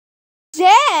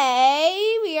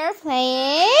are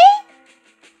playing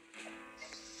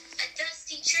a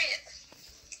dusty trip.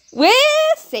 with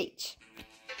Sage.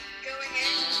 Go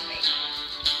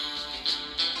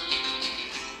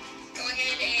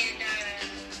ahead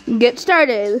and Get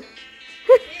started.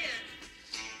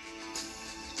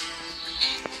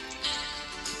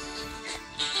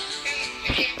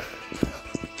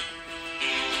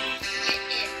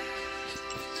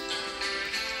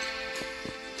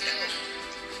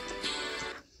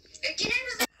 yeah.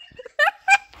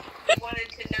 Wanted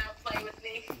to not play with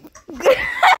me.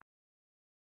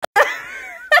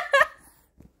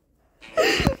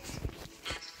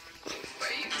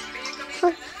 Are you coming back?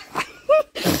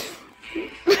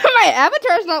 My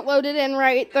avatar's not loaded in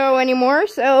right though anymore,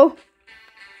 so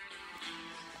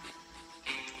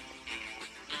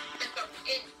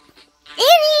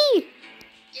Annie!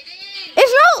 Get in!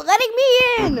 It's not letting me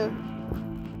in!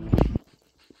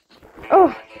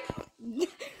 Oh.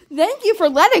 Thank you for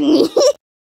letting me.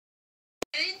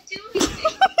 I didn't do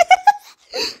anything.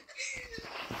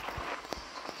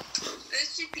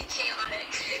 This should be chaotic.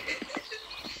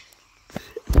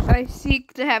 I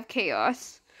seek to have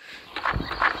chaos. I'll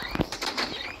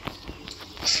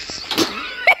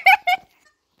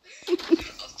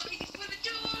fight you for the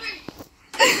door.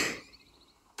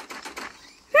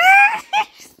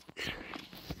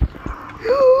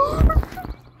 Oh,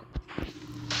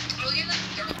 you're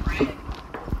like dark red.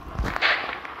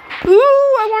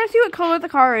 Ooh, I want to see what color the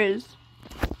car is.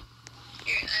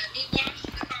 Here, me wash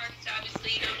the car because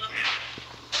obviously you don't know how.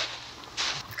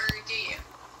 Or do you?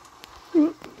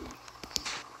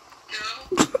 No?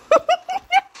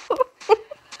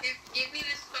 Give me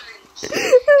the sponge. This is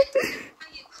how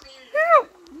you clean them.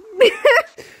 There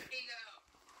you go.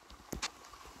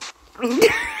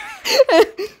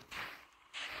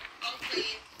 All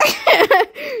clean.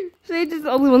 Sage is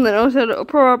the only one that knows how to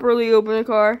properly open a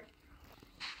car.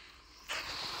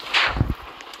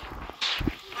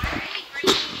 Why are you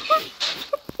bringing in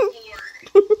board?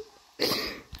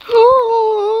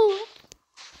 Oh.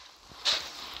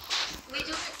 We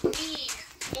don't need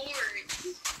boards.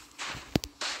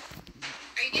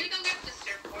 Are you gonna go get the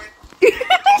surfboard?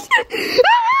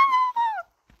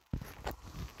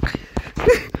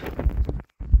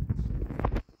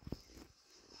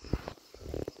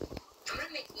 I'm gonna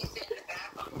make you sit in the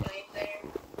back on the way there.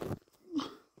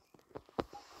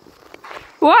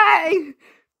 Why?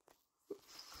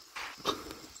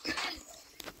 Because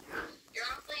you're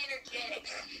awfully energetic.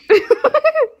 I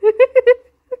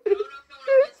don't know if I want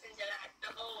to listen to that the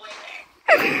whole way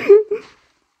there.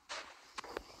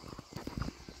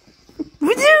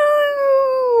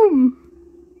 Zoom!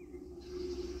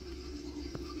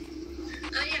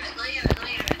 Let me have it.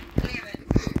 Come here.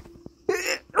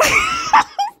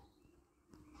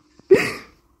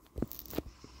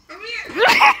 Let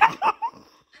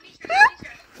me try.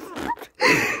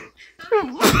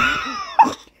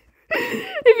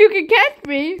 If you can catch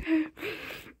me.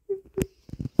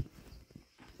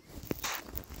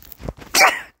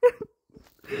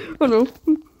 Oh no.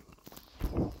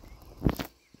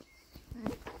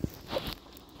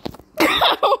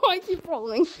 Oh, I keep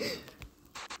falling.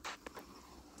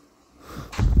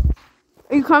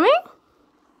 Are you coming?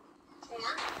 Four.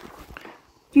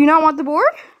 Do you not want the board?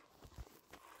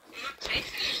 I'm not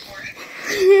chasing you for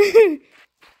it.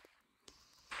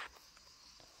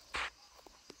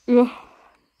 Yeah.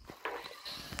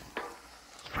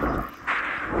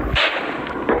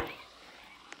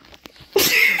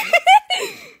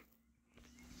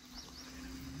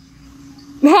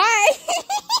 Hi.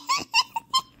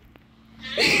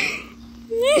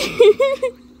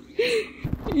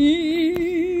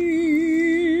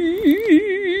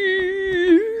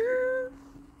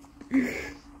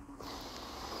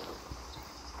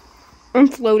 I'm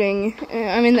floating.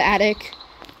 I'm in the attic.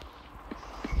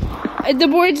 The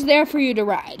board's there for you to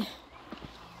ride.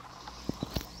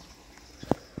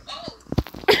 Oh.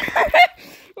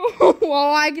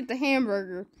 Well, I get the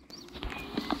hamburger.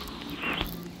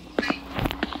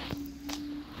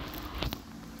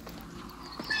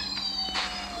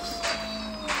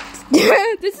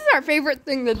 This is our favorite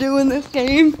thing to do in this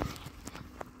game.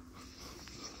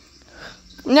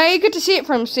 Now you get to see it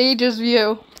from Sage's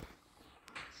view.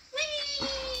 Whee!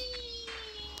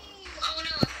 Oh no,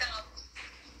 it fell.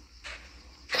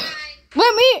 Hi.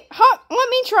 Let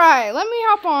me try. Let me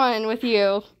hop on with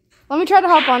you. Let me try to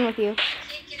hop on with you. I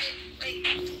can't get it. Like,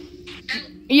 out.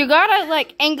 You gotta,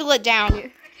 like, angle it down. I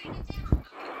can't get down.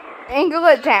 Angle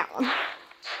it down. Whoa, whoa.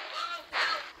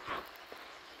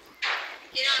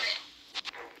 Get on it.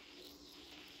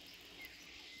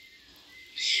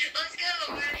 Let's go.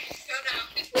 Go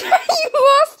now. You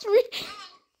lost me.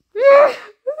 Oh.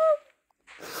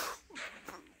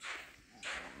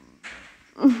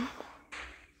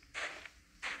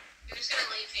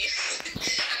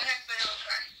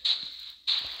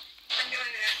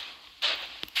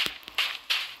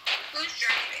 Who's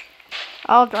driving?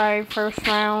 I'll drive first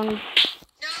round. No.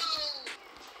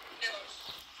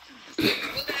 Well,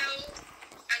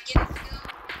 I get to go.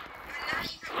 You're not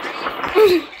even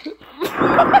ready.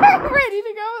 I'm ready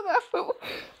to go though.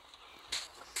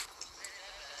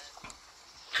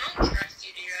 I don't trust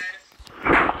you, D-Rad.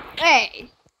 Hey.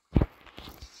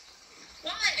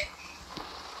 What?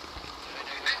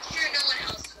 I'm sure no one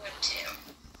else would too.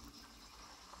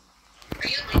 Are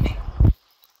you leaving?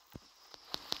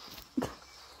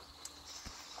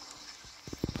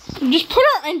 Just put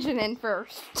our engine in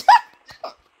first. No.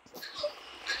 I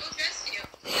don't trust you.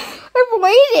 I'm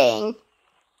waiting.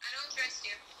 I don't trust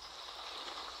you.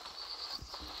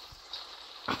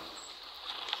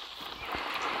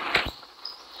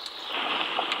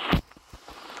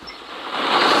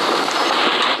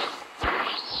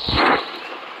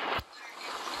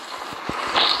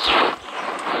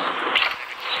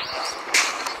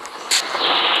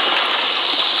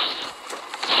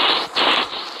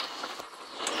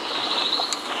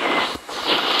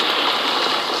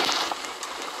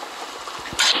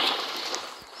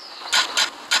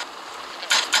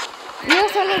 We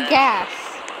also need gas.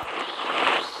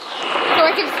 So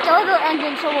I can start our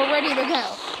engine so we're ready to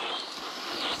go.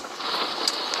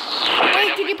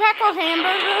 Wait, did you pack our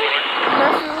hamburger?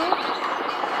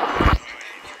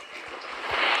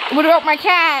 What about my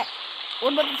cat?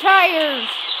 What about the tires?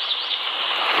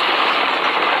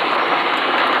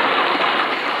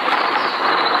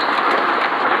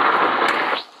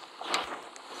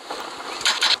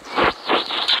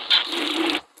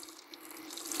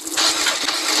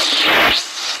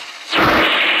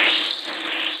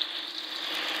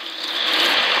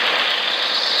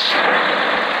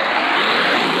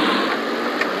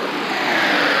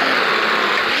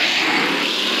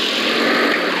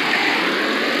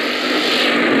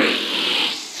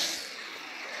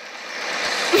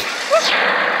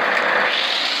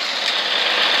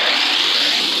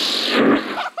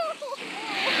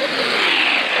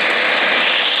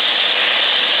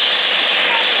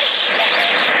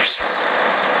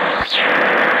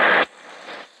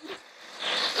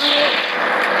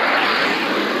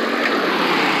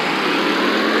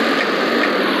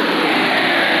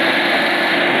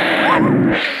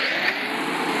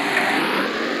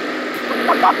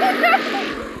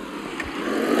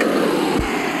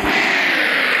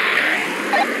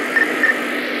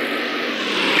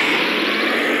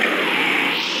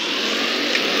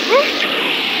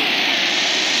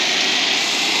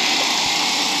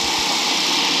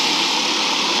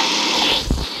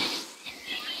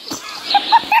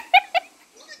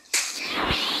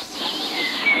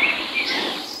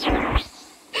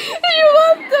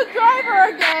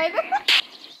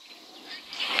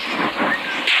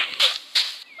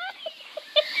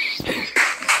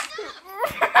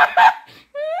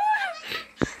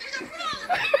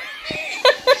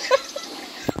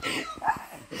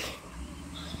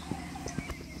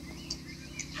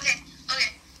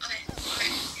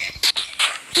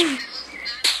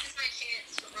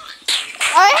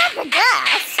 I have the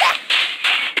gas.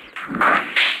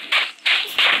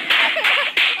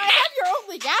 I have your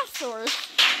only gas source.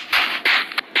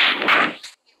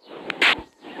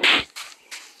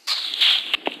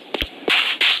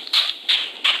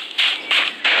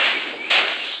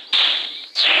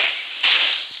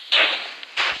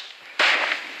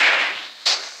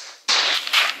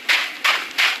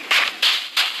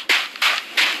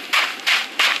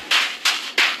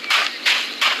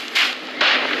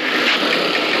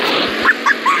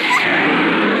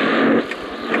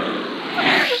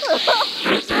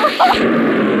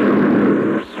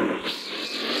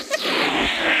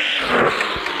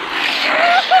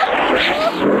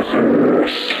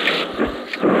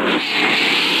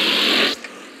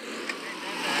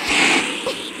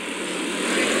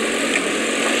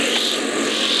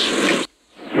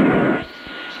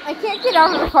 I can't get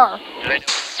out of the car.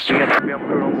 You got to be on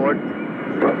board.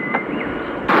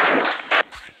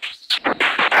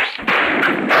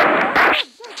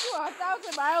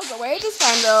 1,000 miles away this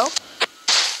time, though.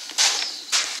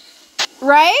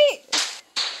 Right?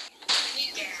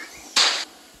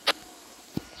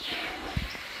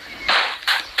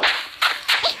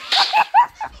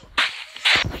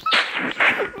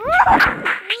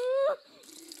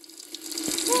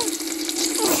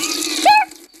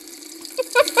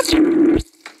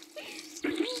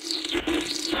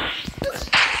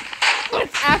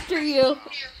 After you.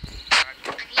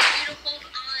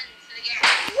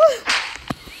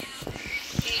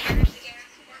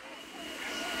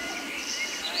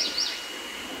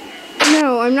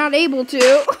 No, I'm not able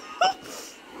to.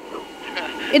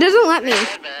 It doesn't let me.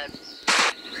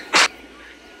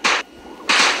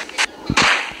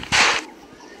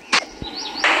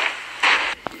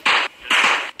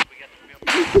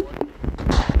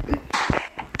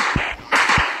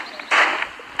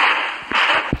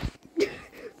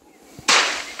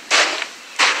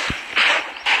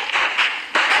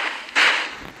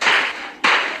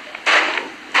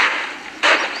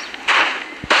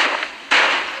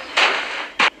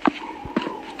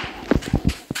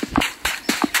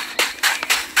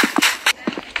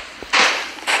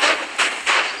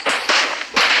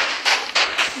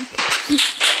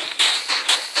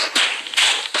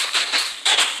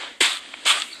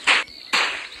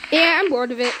 Yeah, I'm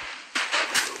bored of it.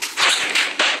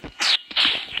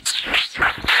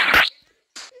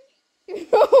 I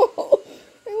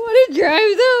want to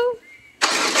drive though.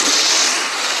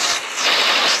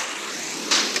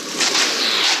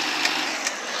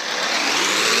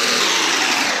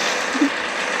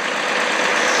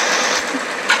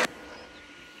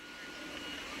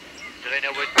 Did I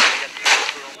know what to get the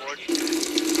crew on board?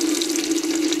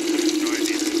 No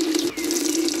idea.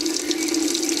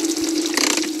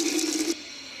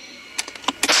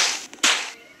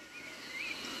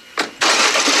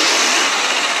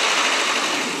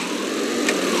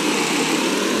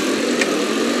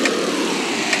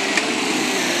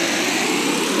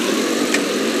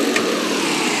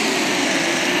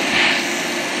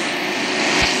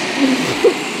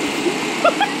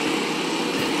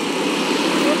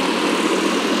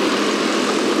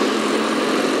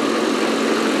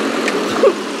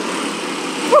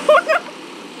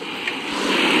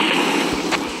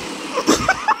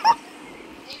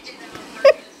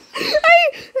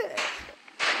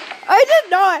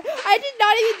 I did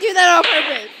not even do that on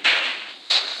purpose.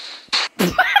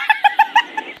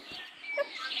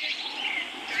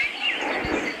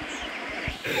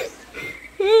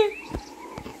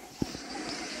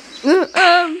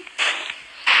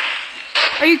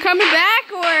 Are you coming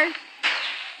back or?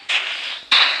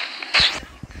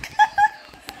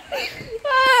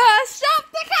 Stop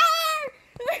the car!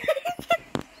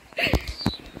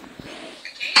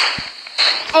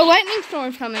 A lightning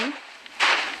storm's coming.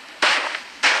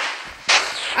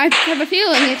 I have a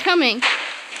feeling it's coming.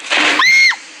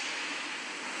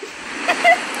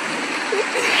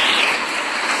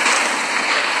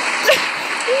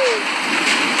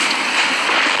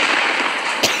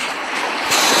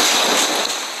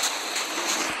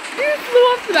 You flew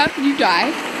off the map and you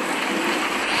died.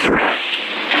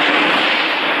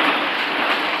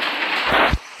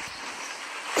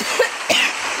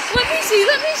 Let me see.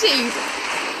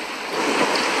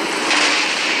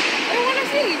 I want to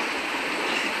see.